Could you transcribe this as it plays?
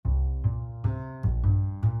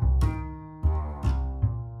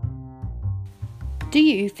Do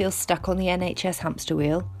you feel stuck on the NHS hamster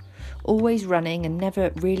wheel? Always running and never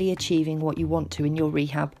really achieving what you want to in your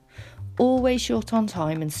rehab? Always short on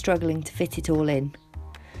time and struggling to fit it all in?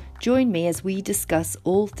 Join me as we discuss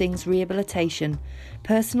all things rehabilitation,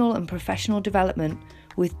 personal and professional development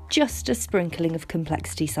with just a sprinkling of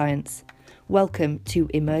complexity science. Welcome to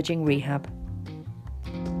Emerging Rehab.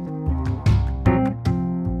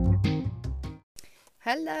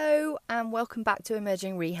 Hello and welcome back to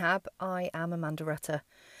Emerging Rehab. I am Amanda Rutter.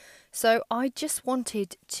 So I just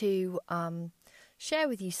wanted to share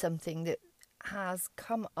with you something that has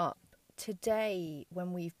come up today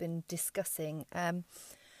when we've been discussing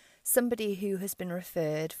somebody who has been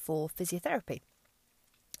referred for physiotherapy.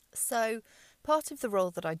 So part of the role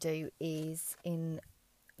that I do is in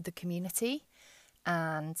the community,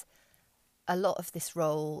 and a lot of this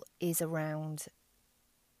role is around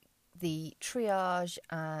the triage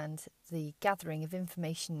and the gathering of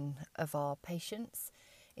information of our patients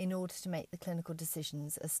in order to make the clinical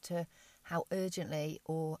decisions as to how urgently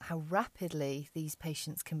or how rapidly these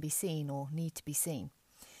patients can be seen or need to be seen.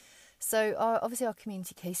 So obviously our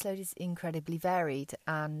community caseload is incredibly varied,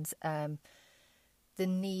 and the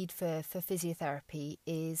need for physiotherapy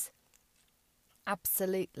is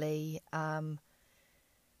absolutely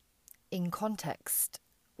in context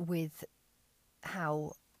with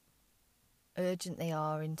how urgent they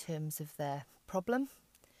are in terms of their problem,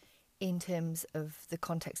 in terms of the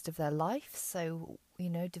context of their life. So,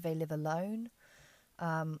 do they live alone?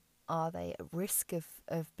 Are they at risk of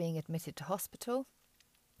being admitted to hospital?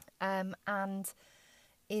 And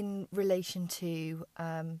in relation to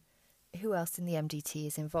who else in the MDT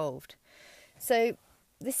is involved. So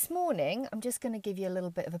this morning, I'm just going to give you a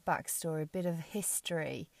little bit of a backstory, a bit of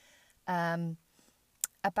history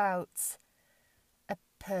about a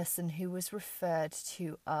person who was referred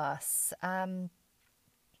to us.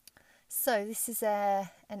 So this is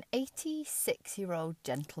an 86-year-old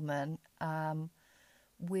gentleman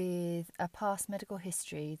with a past medical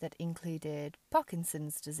history that included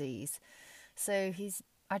Parkinson's disease. So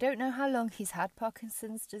I don't know how long he's had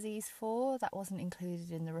Parkinson's disease for. That wasn't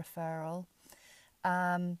included in the referral.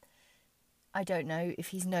 I don't know if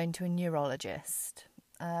he's known to a neurologist.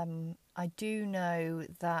 I do know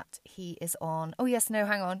that he is on... I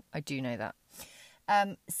do know that.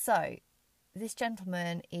 So this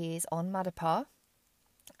gentleman is on Madapar,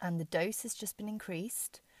 and the dose has just been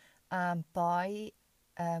increased by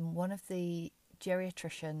one of the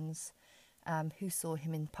geriatricians who saw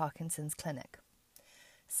him in Parkinson's clinic.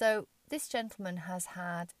 So this gentleman has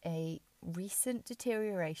had a recent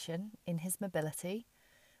deterioration in his mobility,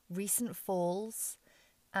 recent falls,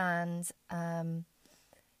 and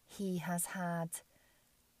he has had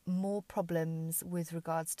more problems with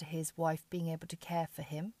regards to his wife being able to care for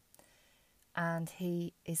him. And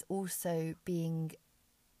he is also being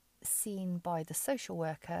seen by the social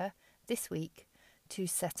worker this week to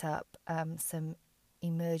set up some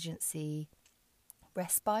emergency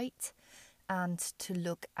respite and to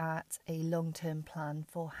look at a long-term plan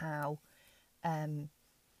for how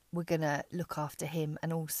we're going to look after him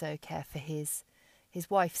and also care for his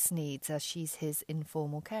wife's needs, as she's his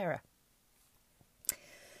informal carer.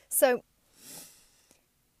 So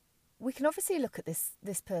we can obviously look at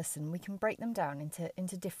this person. We can break them down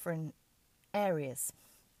into different areas.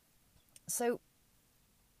 So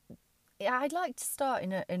I'd like to start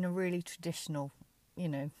in a really traditional,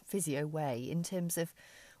 physio way in terms of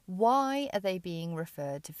why are they being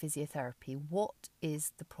referred to physiotherapy? What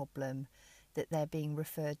is the problem that they're being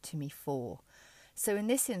referred to me for? So in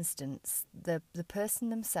this instance, the person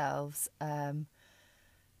themselves,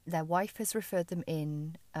 their wife has referred them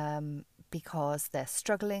in because they're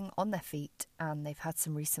struggling on their feet and they've had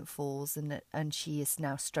some recent falls, and she is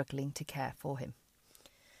now struggling to care for him.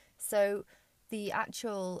 So the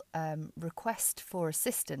actual request for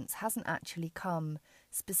assistance hasn't actually come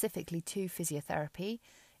specifically to physiotherapy.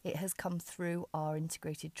 It has come through our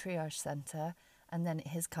integrated triage centre, and then it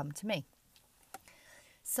has come to me.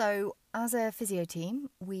 So as a physio team,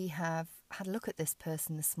 we have had a look at this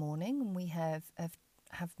person this morning, and we have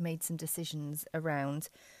made some decisions around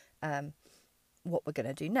what we're going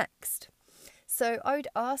to do next. So I would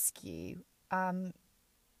ask you, how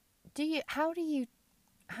do you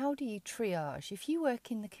triage if you work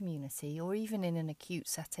in the community or even in an acute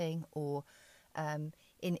setting or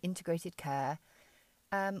in integrated care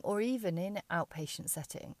or even in an outpatient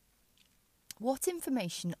setting? What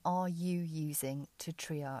information are you using to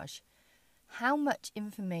triage? How much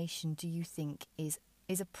information do you think is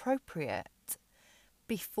appropriate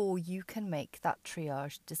before you can make that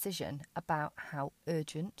triage decision about how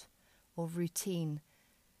urgent or routinely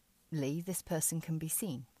this person can be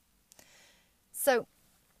seen? So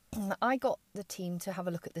I got the team to have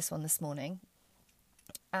a look at this one this morning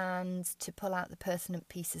and to pull out the pertinent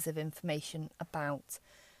pieces of information about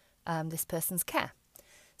this person's care.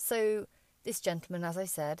 So this gentleman, as I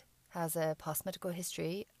said, has a past medical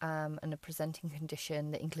history and a presenting condition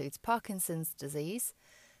that includes Parkinson's disease.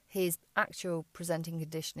 His actual presenting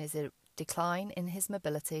condition is a decline in his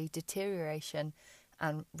mobility, deterioration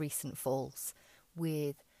and recent falls,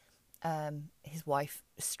 with his wife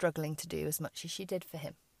struggling to do as much as she did for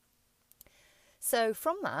him. So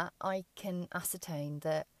from that, I can ascertain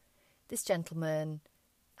that this gentleman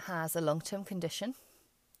has a long-term condition.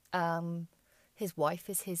 His wife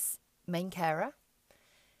is his main carer.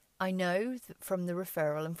 I know that from the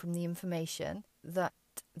referral and from the information that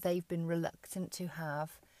they've been reluctant to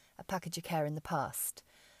have a package of care in the past,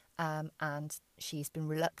 and she's been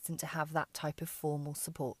reluctant to have that type of formal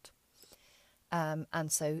support.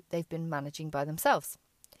 And so they've been managing by themselves.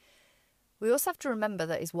 We also have to remember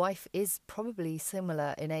that his wife is probably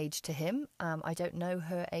similar in age to him. I don't know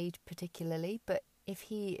her age particularly, but if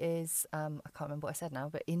he is, I can't remember what I said now,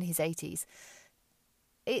 but in his 80s,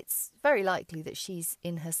 it's very likely that she's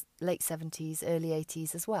in her late 70s, early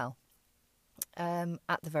 80s as well.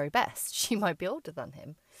 At the very best, she might be older than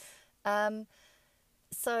him.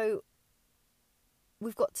 So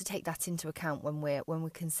we've got to take that into account when we're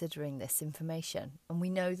considering this information. And we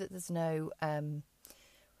know that there's no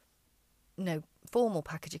formal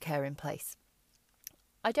package of care in place.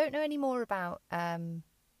 I don't know any more about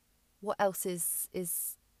what else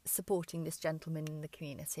is supporting this gentleman in the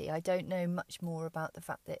community. I don't know much more about the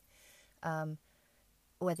fact that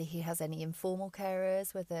whether he has any informal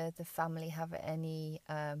carers, whether the family have any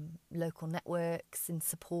local networks and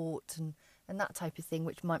support and that type of thing,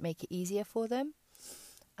 which might make it easier for them.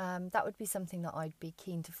 That would be something that I'd be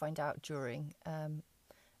keen to find out during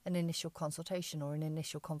an initial consultation or an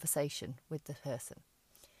initial conversation with the person.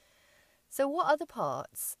 So what other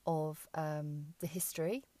parts of the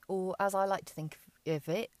history, or as I like to think of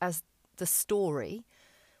it, as the story,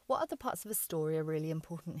 what other parts of a story are really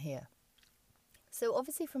important here? So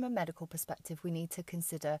obviously from a medical perspective, we need to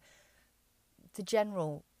consider the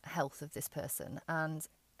general health of this person, and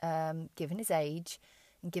given his age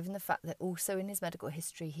and given the fact that also in his medical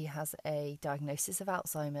history he has a diagnosis of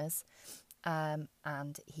Alzheimer's,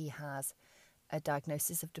 and he has a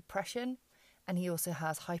diagnosis of depression, and he also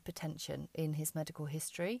has hypertension in his medical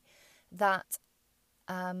history, that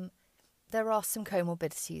there are some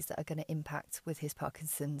comorbidities that are going to impact with his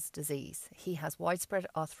Parkinson's disease. He has widespread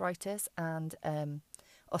arthritis and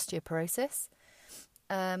osteoporosis,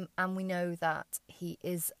 and we know that he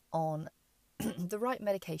is on the right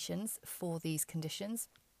medications for these conditions.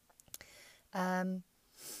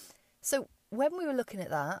 So when we were looking at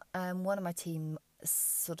that, one of my team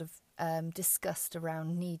sort of discussed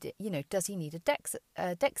around does he need a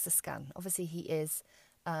DEXA scan? Obviously he is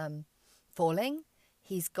falling.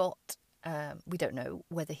 He's got, we don't know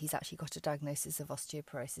whether he's actually got a diagnosis of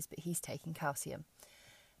osteoporosis, but he's taking calcium.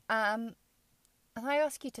 And I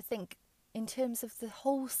ask you to think in terms of the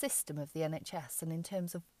whole system of the NHS and in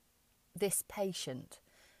terms of this patient.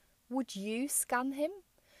 Would you scan him?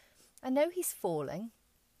 I know he's falling,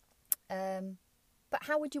 but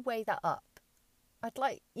how would you weigh that up? I'd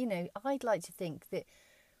like to think that,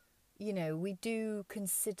 we do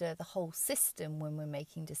consider the whole system when we're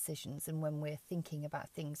making decisions and when we're thinking about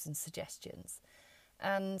things and suggestions.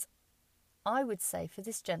 And I would say for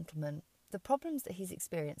this gentleman, the problems that he's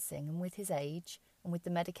experiencing and with his age and with the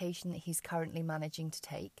medication that he's currently managing to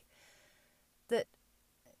take, that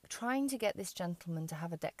trying to get this gentleman to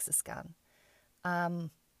have a DEXA scan,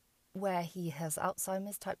 where he has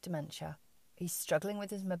Alzheimer's type dementia, he's struggling with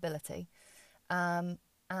his mobility, and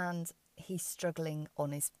he's struggling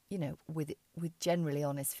on his, with generally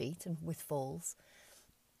on his feet and with falls.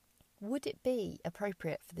 Would it be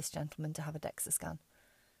appropriate for this gentleman to have a DEXA scan?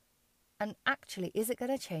 And actually, is it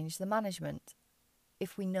going to change the management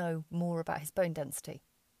if we know more about his bone density?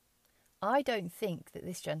 I don't think that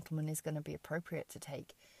this gentleman is going to be appropriate to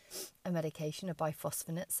take a medication, a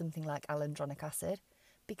biphosphonate, something like alendronic acid,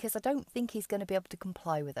 because I don't think he's going to be able to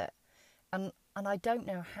comply with it. And I don't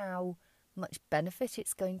know how much benefit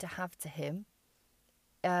it's going to have to him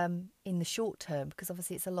in the short term, because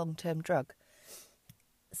obviously it's a long-term drug.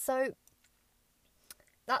 So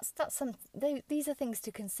these are things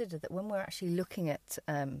to consider, that when we're actually looking at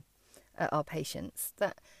our patients,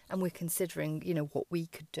 and we're considering, what we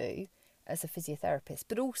could do as a physiotherapist,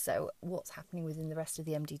 but also what's happening within the rest of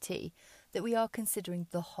the MDT, that we are considering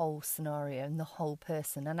the whole scenario and the whole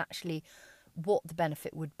person, and actually what the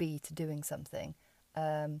benefit would be to doing something.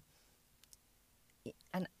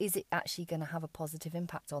 and is it actually going to have a positive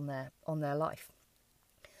impact on their life?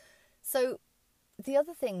 So the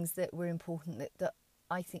other things that were important that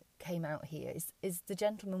I think came out here is the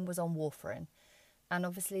gentleman was on warfarin, and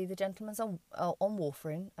obviously the gentleman's on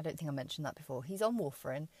warfarin. I don't think I mentioned that before. He's on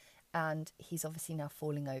warfarin, and he's obviously now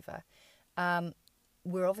falling over.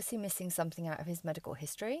 We're obviously missing something out of his medical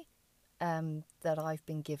history that I've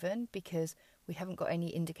been given, because we haven't got any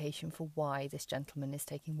indication for why this gentleman is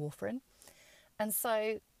taking warfarin. And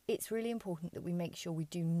so it's really important that we make sure we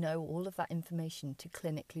do know all of that information to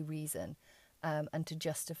clinically reason and to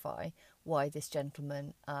justify why this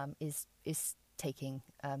gentleman is taking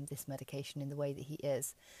this medication in the way that he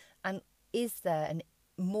is. And is there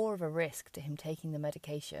more of a risk to him taking the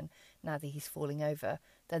medication now that he's falling over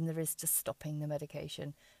than there is to stopping the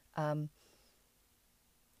medication?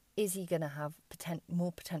 Is he going to have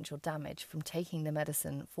more potential damage from taking the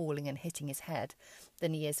medicine, falling and hitting his head,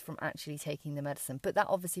 than he is from actually taking the medicine? But that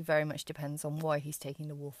obviously very much depends on why he's taking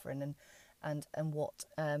the warfarin and what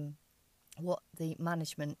the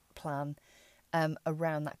management plan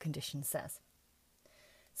around that condition says.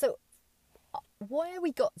 So where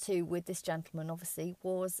we got to with this gentleman, obviously,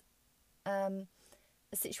 was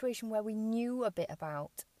a situation where we knew a bit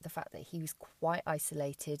about the fact that he was quite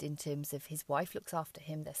isolated in terms of his wife looks after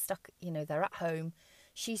him. They're stuck, they're at home.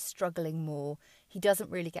 She's struggling more. He doesn't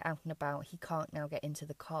really get out and about. He can't now get into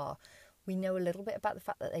the car. We know a little bit about the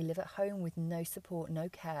fact that they live at home with no support, no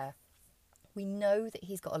care. We know that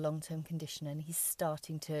he's got a long-term condition and he's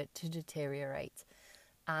starting to deteriorate.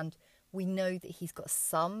 And we know that he's got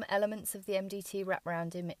some elements of the MDT wrapped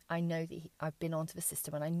around him. I know that I've been onto the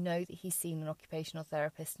system, and I know that he's seen an occupational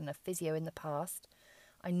therapist and a physio in the past.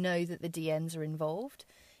 I know that the DNs are involved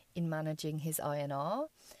in managing his INR,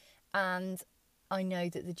 and I know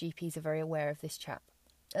that the GPs are very aware of this chap,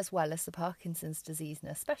 as well as the Parkinson's disease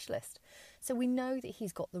nurse specialist. So we know that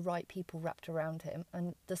he's got the right people wrapped around him,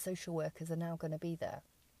 and the social workers are now going to be there.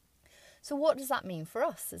 So what does that mean for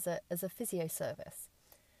us as a physio service?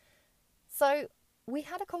 So we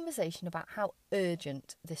had a conversation about how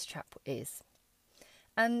urgent this chap is.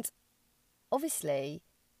 And obviously,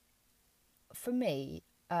 for me,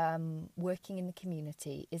 working in the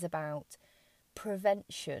community is about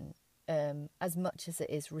prevention as much as it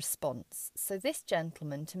is response. So this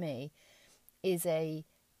gentleman, to me, is a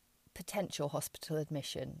potential hospital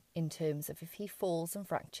admission in terms of if he falls and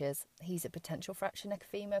fractures, he's a potential fracture neck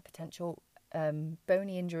femur, potential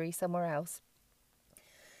bony injury somewhere else.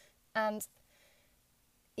 And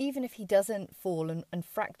even if he doesn't fall and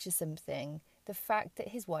fracture something, the fact that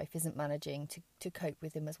his wife isn't managing to cope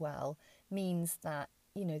with him as well means that,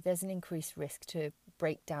 there's an increased risk to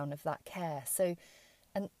breakdown of that care. So,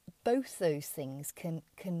 and both those things can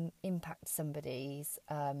impact somebody's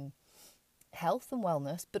health and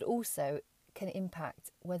wellness, but also can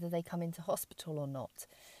impact whether they come into hospital or not.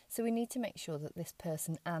 So we need to make sure that this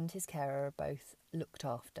person and his carer are both looked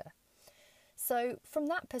after. So from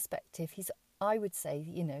that perspective, I would say,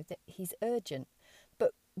 that he's urgent.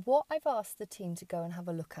 But what I've asked the team to go and have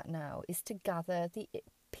a look at now is to gather the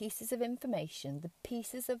pieces of information, the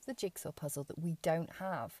pieces of the jigsaw puzzle that we don't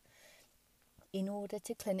have, in order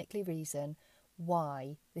to clinically reason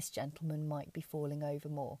why this gentleman might be falling over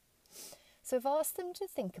more. So I've asked them to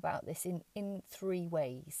think about this in three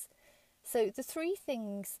ways. So the three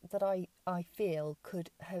things that I feel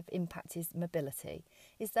could have impacted his mobility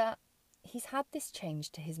is that he's had this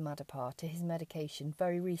change to his Madapar, to his medication,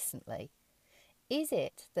 very recently. Is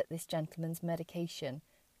it that this gentleman's medication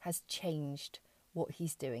has changed what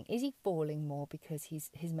he's doing? Is he falling more because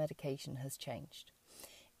his medication has changed?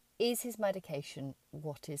 Is his medication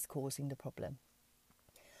what is causing the problem?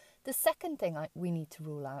 The second thing we need to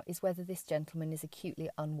rule out is whether this gentleman is acutely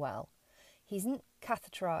unwell. He isn't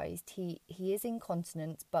catheterised, he is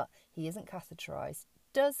incontinent, but he isn't catheterised.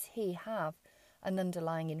 Does he have an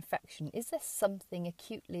underlying infection? Is there something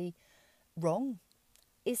acutely wrong?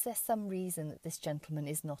 Is there some reason that this gentleman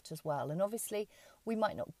is not as well? And obviously we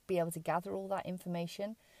might not be able to gather all that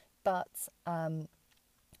information, but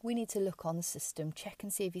we need to look on the system, check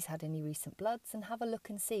and see if he's had any recent bloods, and have a look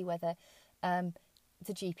and see whether the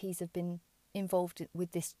GPs have been involved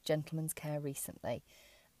with this gentleman's care recently.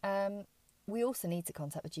 We also need to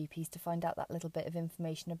contact the GPs to find out that little bit of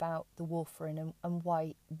information about the warfarin and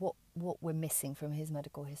why what we're missing from his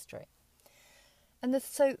medical history. And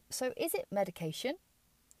so is it medication?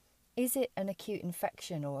 Is it an acute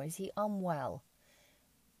infection, or is he unwell?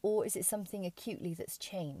 Or is it something acutely that's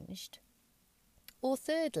changed? Or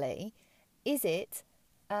thirdly, is it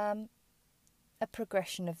a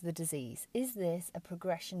progression of the disease? Is this a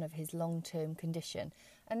progression of his long-term condition?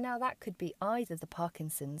 And now that could be either the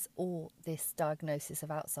Parkinson's or this diagnosis of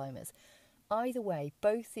Alzheimer's. Either way,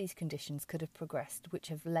 both these conditions could have progressed, which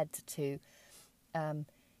have led to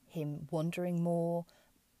him wandering more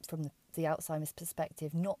from the Alzheimer's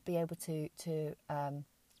perspective, not be able to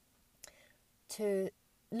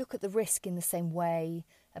look at the risk in the same way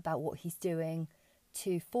about what he's doing,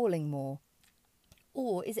 to falling more.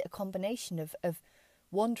 Or is it a combination of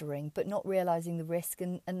wandering but not realising the risk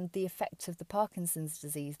and the effects of the Parkinson's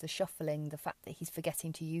disease, the shuffling, the fact that he's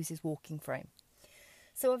forgetting to use his walking frame?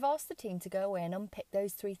 So I've asked the team to go away and unpick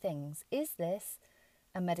those three things. Is this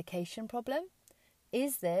a medication problem?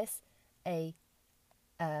 Is this a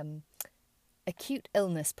acute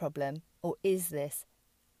illness problem? Or is this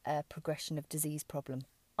a progression of disease problem?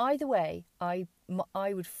 Either way, I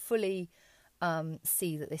would fully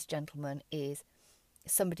see that this gentleman is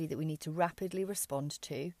somebody that we need to rapidly respond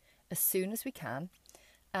to as soon as we can,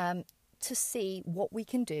 to see what we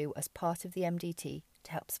can do as part of the MDT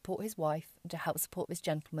to help support his wife, to help support this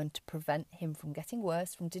gentleman, to prevent him from getting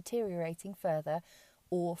worse, from deteriorating further,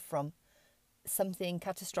 or from something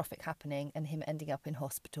catastrophic happening and him ending up in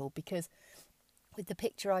hospital. Because with the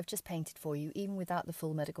picture I've just painted for you, even without the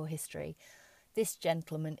full medical history, this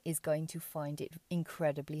gentleman is going to find it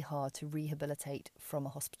incredibly hard to rehabilitate from a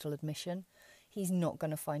hospital admission. He's not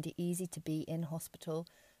going to find it easy to be in hospital.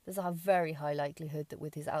 There's a very high likelihood that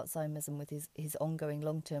with his Alzheimer's and with his ongoing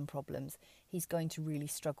long-term problems, he's going to really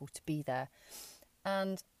struggle to be there.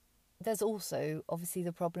 And there's also obviously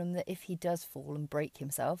the problem that if he does fall and break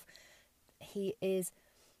himself, there is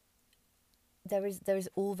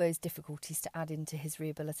all those difficulties to add into his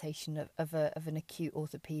rehabilitation of an acute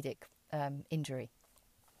orthopaedic injury.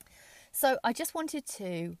 So I just wanted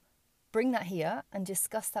to bring that here and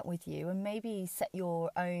discuss that with you, and maybe set your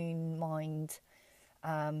own mind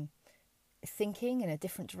thinking in a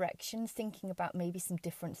different direction, thinking about maybe some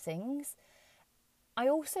different things. I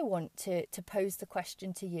also want to pose the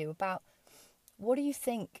question to you about what do you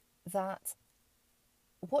think we're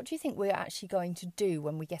actually going to do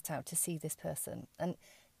when we get out to see this person? And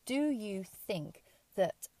do you think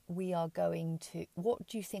that what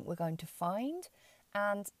do you think we're going to find?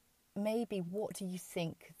 And maybe what do you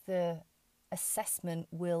think the assessment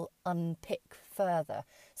will unpick further?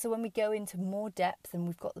 So when we go into more depth and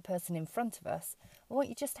we've got the person in front of us, I want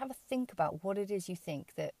you just to have a think about what it is you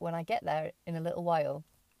think that when I get there in a little while,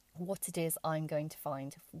 what it is I'm going to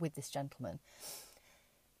find with this gentleman.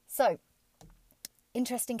 So,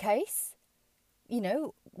 interesting case.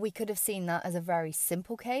 We could have seen that as a very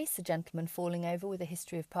simple case, a gentleman falling over with a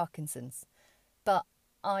history of Parkinson's. But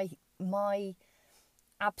my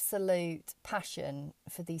absolute passion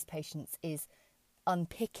for these patients is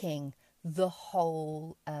unpicking the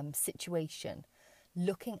whole situation,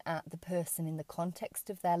 looking at the person in the context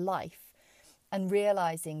of their life and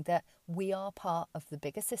realising that we are part of the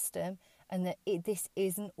bigger system, and that this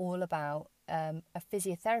isn't all about a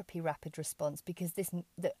physiotherapy rapid response, because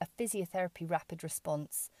a physiotherapy rapid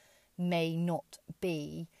response may not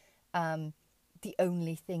be the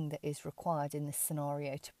only thing that is required in this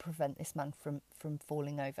scenario to prevent this man from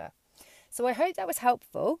falling over. So I hope that was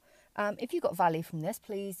helpful. If you got value from this,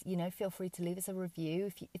 please, feel free to leave us a review.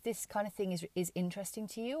 If this kind of thing is interesting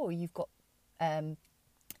to you, or you've got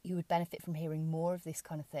you would benefit from hearing more of this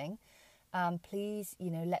kind of thing, please,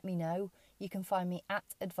 let me know. You can find me at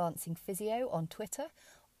Advancing Physio on Twitter,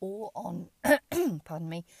 or on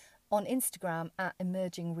on Instagram at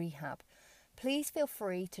Emerging Rehab. Please feel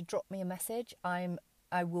free to drop me a message. I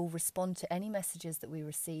will respond to any messages that we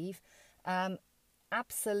receive.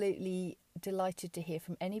 Absolutely delighted to hear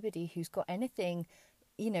from anybody who's got anything,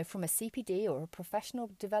 from a CPD or a professional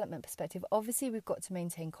development perspective. Obviously, we've got to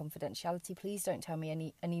maintain confidentiality. Please don't tell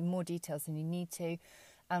me any more details than you need to,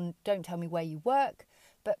 and don't tell me where you work.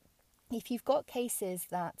 But if you've got cases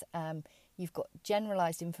that you've got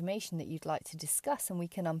generalised information that you'd like to discuss and we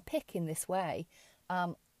can unpick in this way,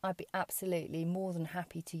 I'd be absolutely more than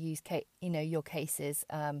happy to use your cases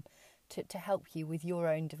to help you with your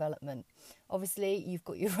own development. Obviously, you've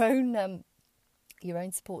got your own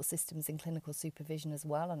support systems in clinical supervision as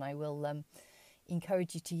well, and I will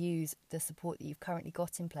encourage you to use the support that you've currently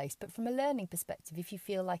got in place. But from a learning perspective, if you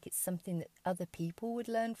feel like it's something that other people would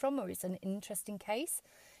learn from, or it's an interesting case,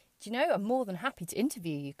 I'm more than happy to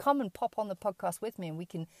interview you. Come and pop on the podcast with me, and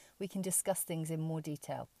we can discuss things in more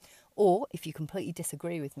detail. Or if you completely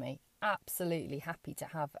disagree with me, absolutely happy to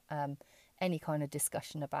have any kind of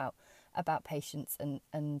discussion about patients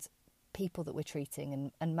and people that we're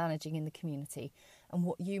treating and managing in the community, and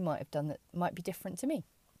what you might have done that might be different to me.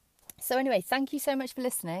 So anyway, thank you so much for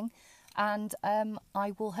listening, and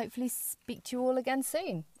I will hopefully speak to you all again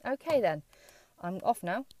soon. Okay then. I'm off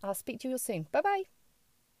now. I'll speak to you all soon. Bye-bye.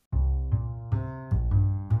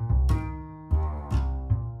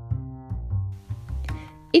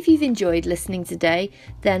 If you've enjoyed listening today,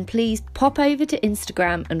 then please pop over to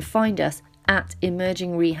Instagram and find us at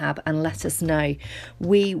Emerging Rehab and let us know.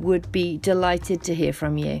 We would be delighted to hear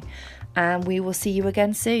from you. And we will see you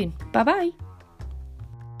again soon. Bye-bye.